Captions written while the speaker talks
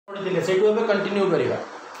Continue करिया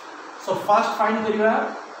so first find करिया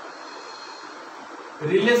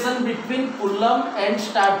relation between Coulomb and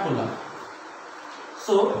start Coulomb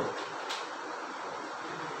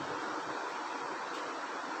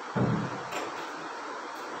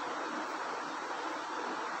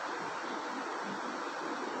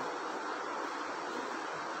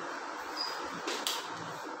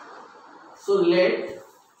so let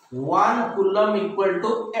 1 Coulomb equal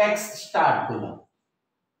to x start Coulomb.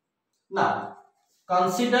 Now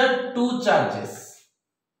consider two charges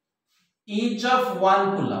each of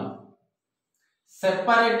 1 Coulomb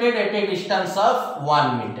separated at a distance of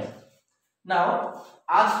 1 meter. Now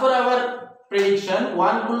as per our prediction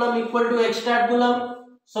 1 Coulomb equal to x start Coulomb,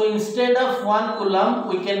 so instead of 1 Coulomb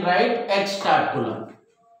we can write x start Coulomb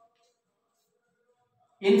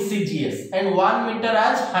in CGS and 1 meter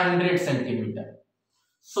as 100 centimeter.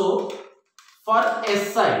 So for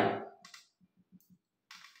SI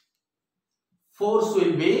force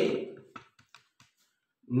will be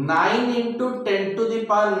 9 into 10 to the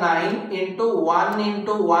power 9 into 1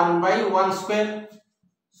 into 1 by 1 square.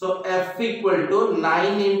 So F equal to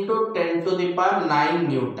 9 into 10 to the power 9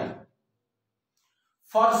 Newton.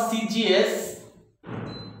 For CGS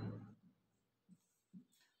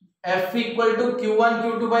F equal to Q1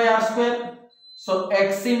 Q2 by R square. So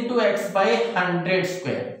x into x by 100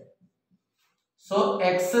 square. So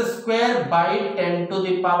x square by 10 to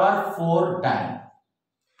the power 4 dyne.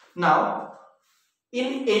 Now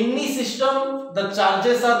in any system the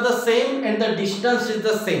charges are the same and the distance is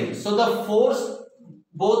the same. So the force,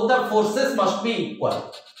 both the forces must be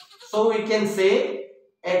equal. So we can say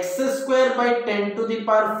x square by 10 to the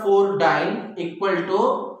power 4 dyne equal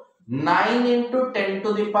to 9 into 10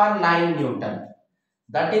 to the power 9 Newton.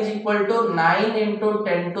 That is equal to 9 into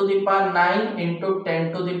 10 to the power 9 into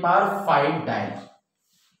 10 to the power 5 dyne.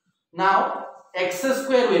 Now x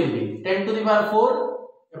square will be 10 to the power 4.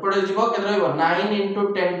 9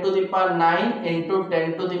 into 10 to the power 9 into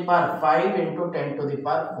 10 to the power 5 into 10 to the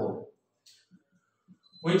power 4,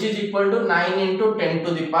 which is equal to 9 into 10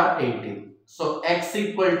 to the power 18. So x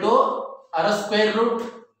equal to our square root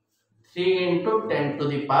 3 into 10 to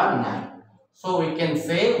the power 9. So we can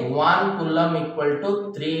say 1 Coulomb equal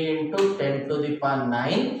to 3 into 10 to the power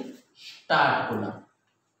 9 start Coulomb.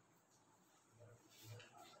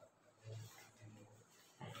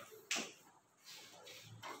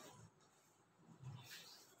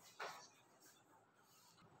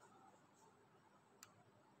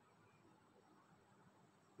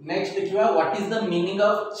 Next, what is the meaning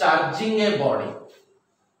of charging a body?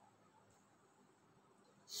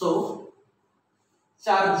 So,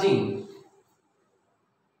 charging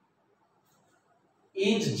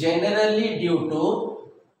is generally due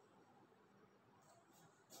to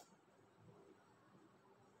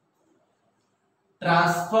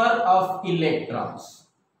transfer of electrons.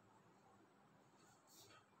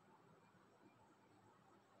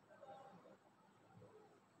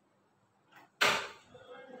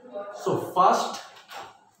 So first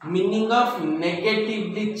meaning of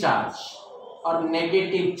negatively charged or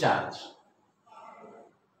negative charge.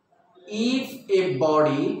 If a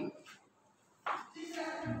body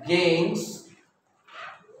gains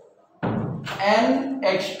n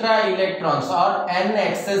extra electrons or n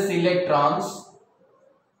excess electrons,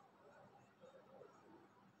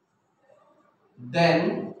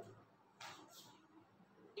 then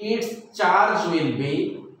its charge will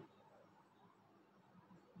be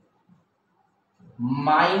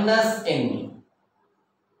minus Ne,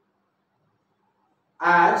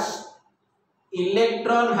 as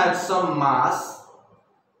electron has some mass,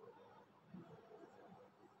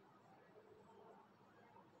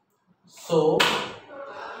 so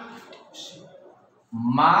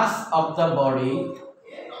mass of the body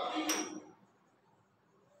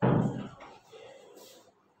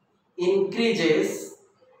increases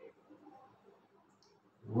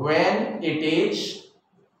when it is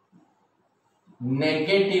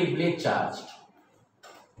negatively charged.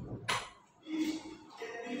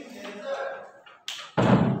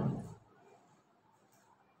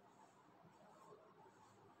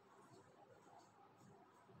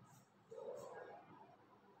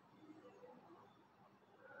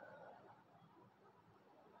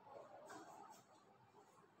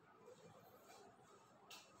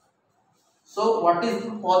 So what is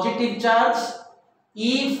positive charge?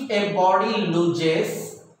 If a body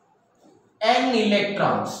loses n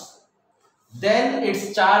electrons, then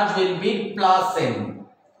its charge will be plus n.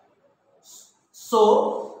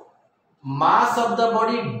 So mass of the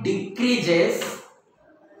body decreases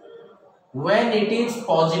when it is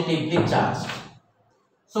positively charged.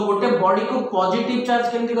 So गोटे body को positive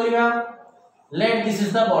charge केमती करिया let this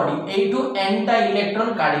is the body A to n टा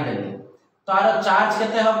electron काढी देले तार charge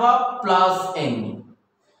केते हबो plus n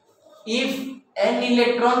if n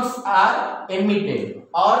electrons are emitted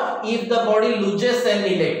or if the body loses n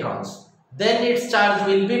electrons then its charge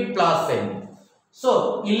will be plus n so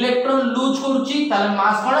electron lose करूची ताले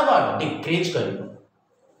मास कोन हबो decrease करिवो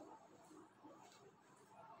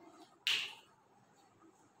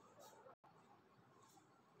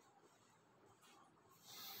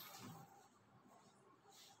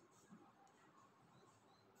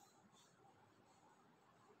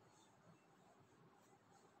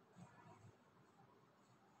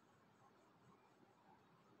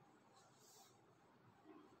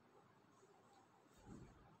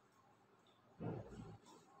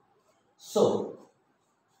So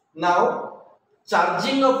now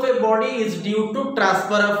charging of a body is due to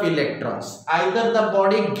transfer of electrons. Either the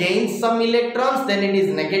body gains some electrons, then it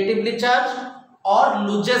is negatively charged, or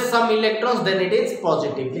loses some electrons, then it is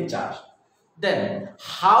positively charged. Then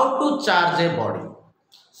how to charge a body?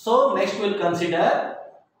 So next we'll consider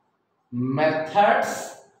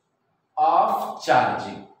methods of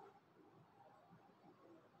charging.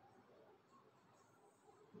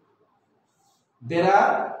 There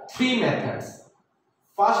are three methods.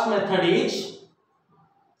 First method is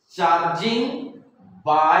charging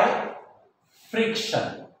by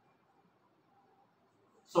friction.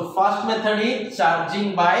 So first method is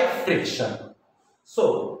charging by friction.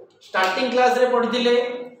 So starting class रे पढ़िथिले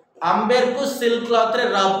आंबेर को silk cloth रे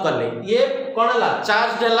रब करले ये कोन ला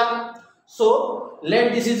charge देला so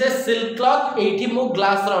let this is a silk cloth एठी मु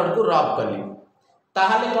glass rod को रब करले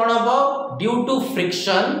ताहाले कोन हबो ड्यू टू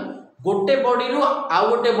फ्रिक्शन गोटे बॉडी रु आ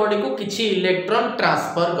गोटे बॉडी को किछि इलेक्ट्रॉन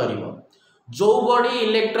ट्रांसफर करिवो जो body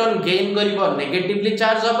electron gain करिवो negatively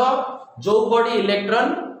charge हबो जो body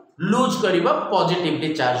electron lose करिवो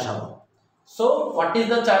positively charge हबो so what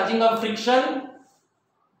is the charging of friction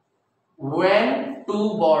when two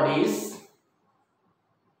bodies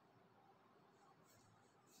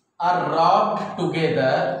are rubbed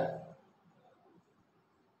together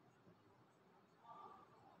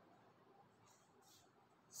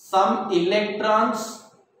some electrons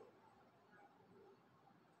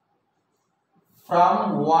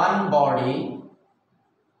from one body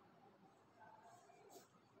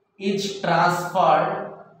is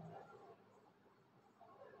transferred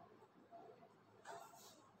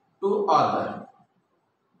to other.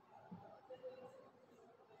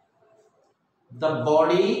 The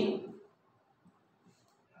body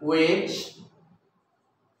which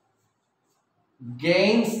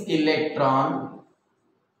gains electron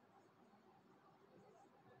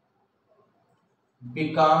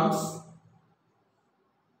becomes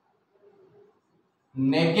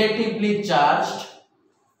negatively charged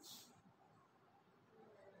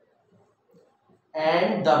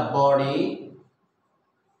and the body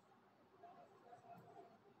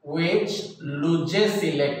which loses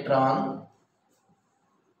electron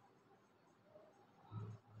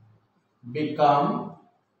become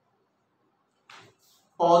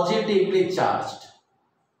positively charged.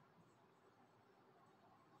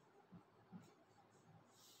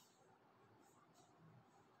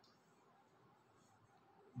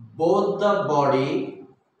 Both the body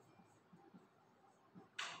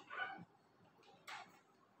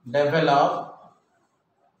develop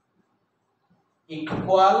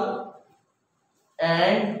equal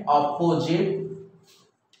and opposite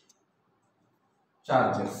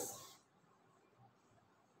charges.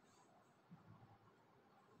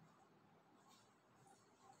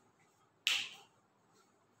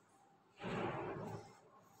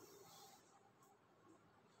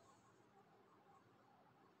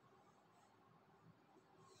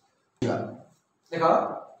 देखो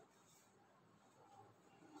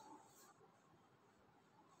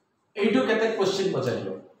एटू केते question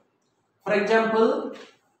पचारियो for example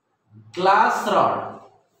glass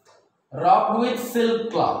rod रब with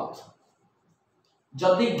silk cloth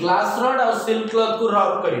जदि glass rod और silk cloth को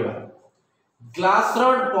रब करिवा glass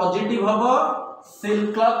rod positive हबो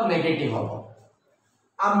silk cloth negative हबो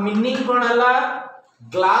आ meaning कोन हला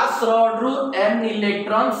ग्लास रॉड रु n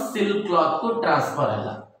इलेक्ट्रॉन सिल्क क्लॉथ को ट्रांसफर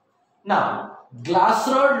हला now glass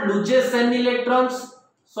rod loses n electrons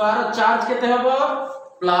so are charge केते हबो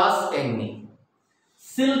plus n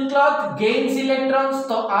silk cloth gains electrons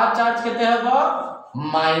तो आ चार्ज केते हबो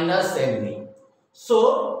माइनस n सो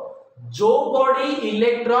जो body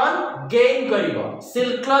electron gain करिवो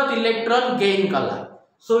silk cloth electron gain कला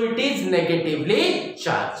so it is negatively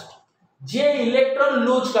charged J electron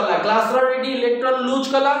lose कला glass rod it electron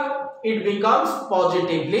lose कला it becomes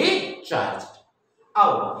positively charged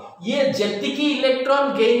आउ ये जेतिकी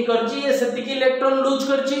electron gain करची ये सेतिकी इलेक्ट्रॉन लूज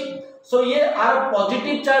करची सो ये आर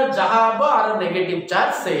पॉजिटिव चार्ज जहां हबो are negative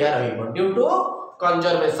charge सेया रहइबो due to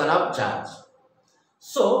conservation of charge.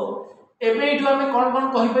 सो एबे इटु हमें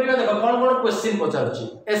कोन कहि परिबा देखो कोन question पचारछि।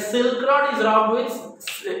 A silk rod is rubbed with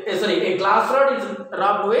a glass rod is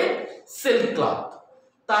rubbed with silk cloth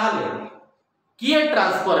ताहले किए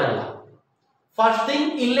ट्रांसफर हला। First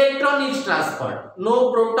thing electron is transferred, no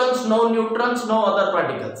protons no neutrons no other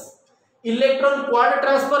particles. Electron quad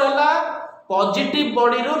transfer हला positive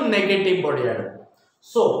body रो negative body आड।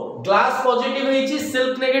 सो glass positive हेची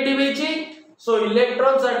silk negative हेची, सो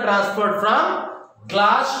electrons are transferred from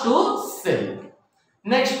glass to silk.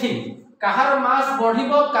 Next thing Kahar mass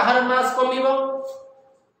बढ़िबो Kahar mass कमिबो।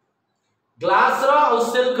 Glass रो और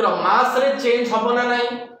silk रो मास रे change हबो ना नाही,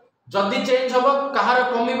 जदी change हबो कहार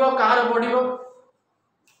कमिबो कहार बढ़िबो।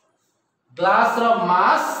 ग्लास रो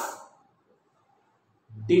मास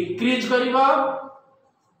डिक्रीज करिबो,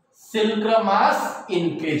 सिल्क रो मास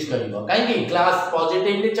इंक्रीज करिबो। काहे कि ग्लास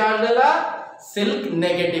पॉजिटिवली चार्ज देला सिल्क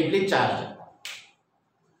नेगेटिवली चार्ज।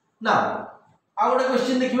 नाउ आ गोटे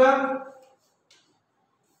क्वेश्चन देखिबा।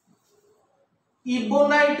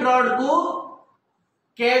 इबोनाइट रॉड को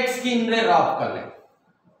कैट स्किन रे रब कले।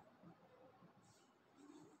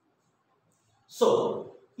 सो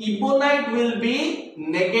ebonite will be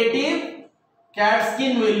negative, cat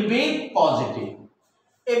skin will be positive.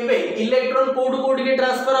 एबे इलेक्ट्रॉन कोड के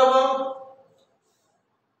ट्रांसफर हबो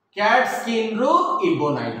कैट स्किन रो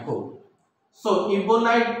इबोनाइट को। सो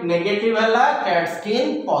इबोनाइट नेगेटिव हला कैट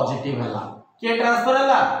स्किन पॉजिटिव हला। के ट्रांसफर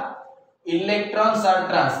हला electrons are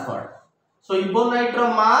transferred. So ebonite row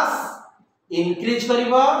mass increase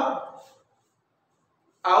करिवो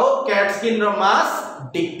आउ कैट स्किन रो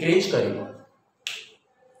मास decrease करिवो।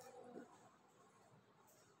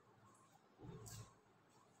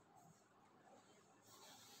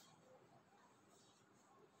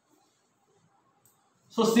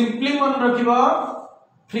 So simply मन रखिबो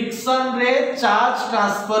फ्रिक्शन रे चार्ज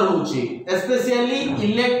ट्रांसफर होची, स्पेशली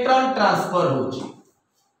इलेक्ट्रॉन ट्रांसफर होची।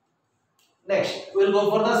 Next we will go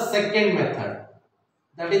for the second method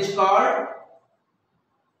that is called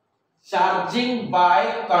charging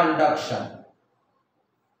by conduction.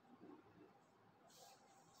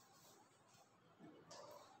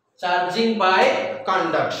 Charging by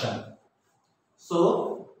conduction. So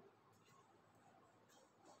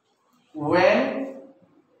when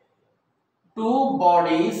two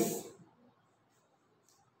bodies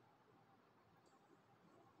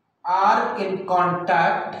are in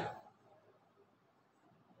contact,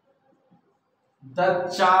 the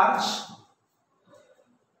charge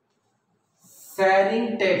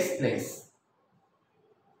sharing takes place.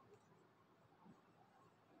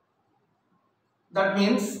 That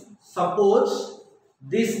means suppose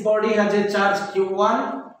this body has a charge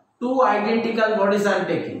q1, two identical bodies are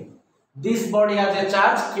taking. This body has a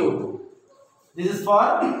charge q2. This is for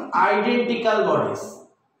identical bodies.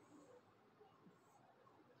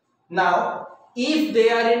 Now if they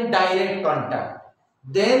are in direct contact,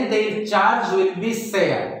 then their charge will be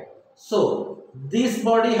shared. So this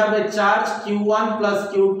body have a charge q1 plus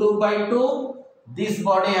q2 by 2, this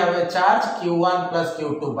body have a charge q1 plus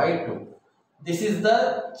q2 by 2. This is the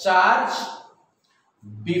charge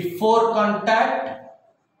before contact,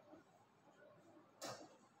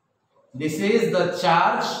 this is the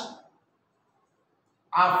charge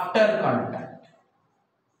after contact.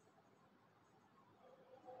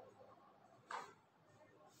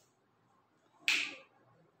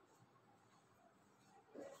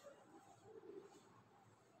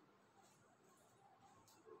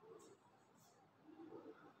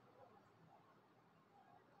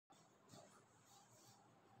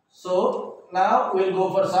 So now we'll go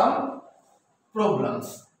for some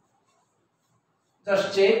problems.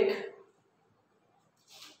 Just check.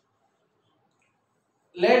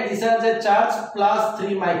 Let this has a charge plus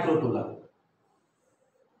 3 microcoulomb.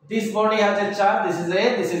 This body has a charge, this is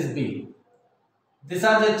A, this is B. This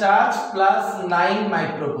has a charge plus 9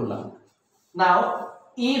 microcoulomb. Now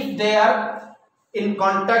if they are in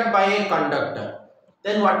contact by a conductor,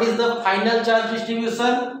 then what is the final charge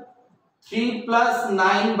distribution? 3 plus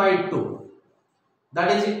 9 by 2,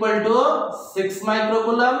 that is equal to 6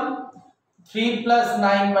 microcoulomb. 3 plus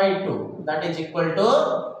 9 by 2, that is equal to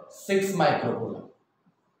 6 microcoulomb.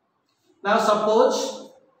 Now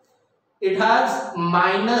suppose it has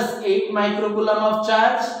minus 8 microcoulomb of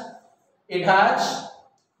charge, it has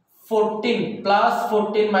 14 plus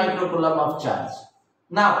 14 microcoulomb of charge.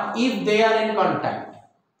 Now if they are in contact,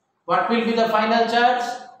 what will be the final charge?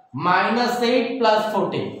 Minus 8 plus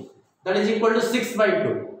 14, that is equal to 6 by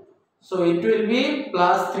 2. So it will be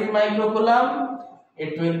plus 3 microcoulomb,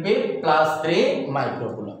 it will be plus 3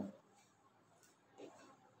 microcoulomb.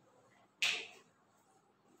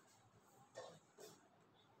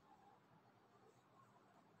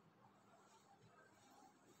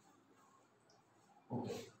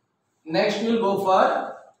 Next we will go for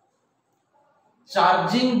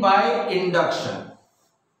charging by induction.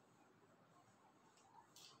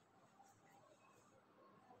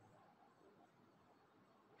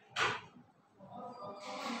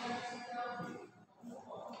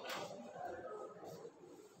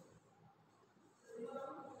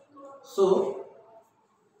 So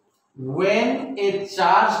when a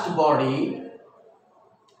charged body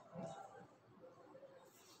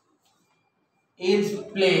is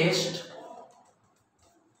placed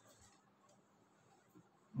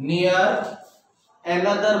near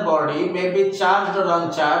another body, may be charged or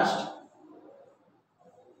uncharged,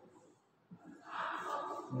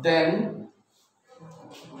 then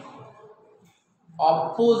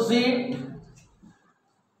opposite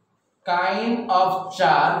kind of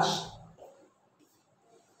charge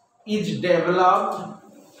is developed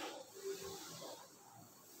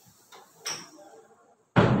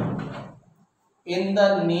in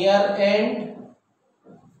the near end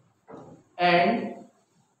and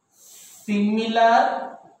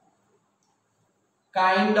similar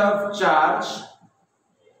kind of charge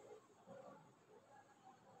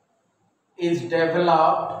is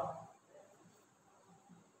developed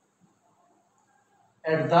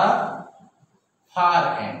at the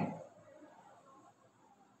far end.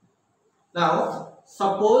 Now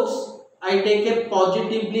suppose I take a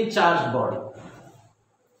positively charged body.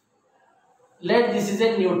 Let this is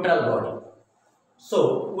a neutral body.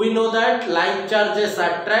 So we know that like charges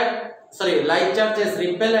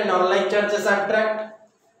repel and unlike charges attract.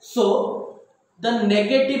 So the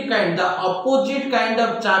negative kind, the opposite kind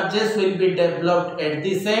of charges will be developed at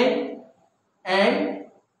this end and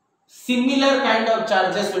similar kind of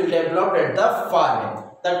charges will develop at the far end.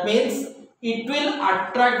 That means it will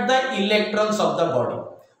attract the electrons of the body.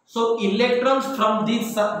 So electrons from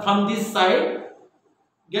this side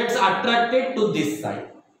gets attracted to this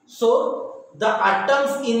side. So the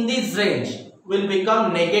atoms in this range will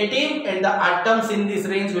become negative and the atoms in this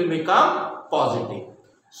range will become positive.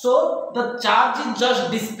 So the charge is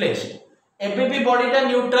just displaced. AB body टा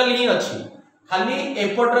neutral ही अछि, खाली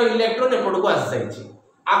एपट रो electron एपट को आसी जाइछि,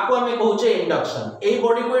 आको हमें कहउछे induction. एई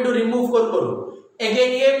body को एटू remove करू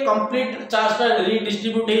अगेन ये कंप्लीट चार्ज टा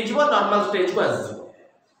रीडिस्ट्रीब्यूट हे जिवो, नॉर्मल स्टेज को आसी जिवो.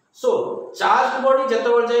 सो चार्ज बॉडी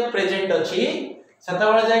जतबेल जाय प्रेजेंट अछि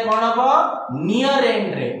सेतबेल जाय कोन हबो नियर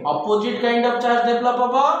एंड रे opposite kind of charge develop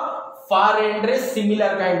हबो, फार एंड रे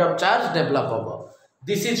similar kind of charge develop हबो.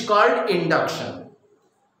 This is called induction.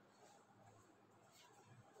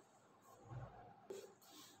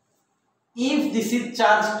 If this is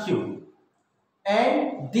charge Q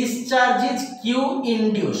and this charge is Q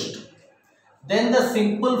induced, then the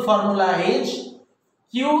simple formula is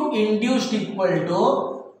Q induced equal to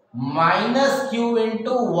minus Q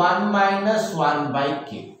into 1 minus 1 by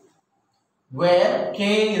K, where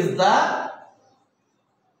K is the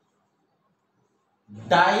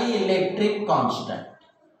dielectric constant.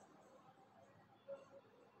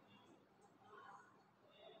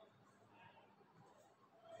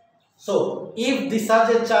 So if this has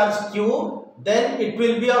a charge Q, then it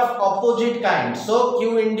will be of opposite kind. So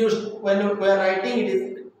Q induced, when we are writing, it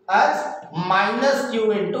is as minus Q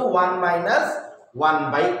into 1 minus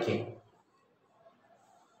 1 by K.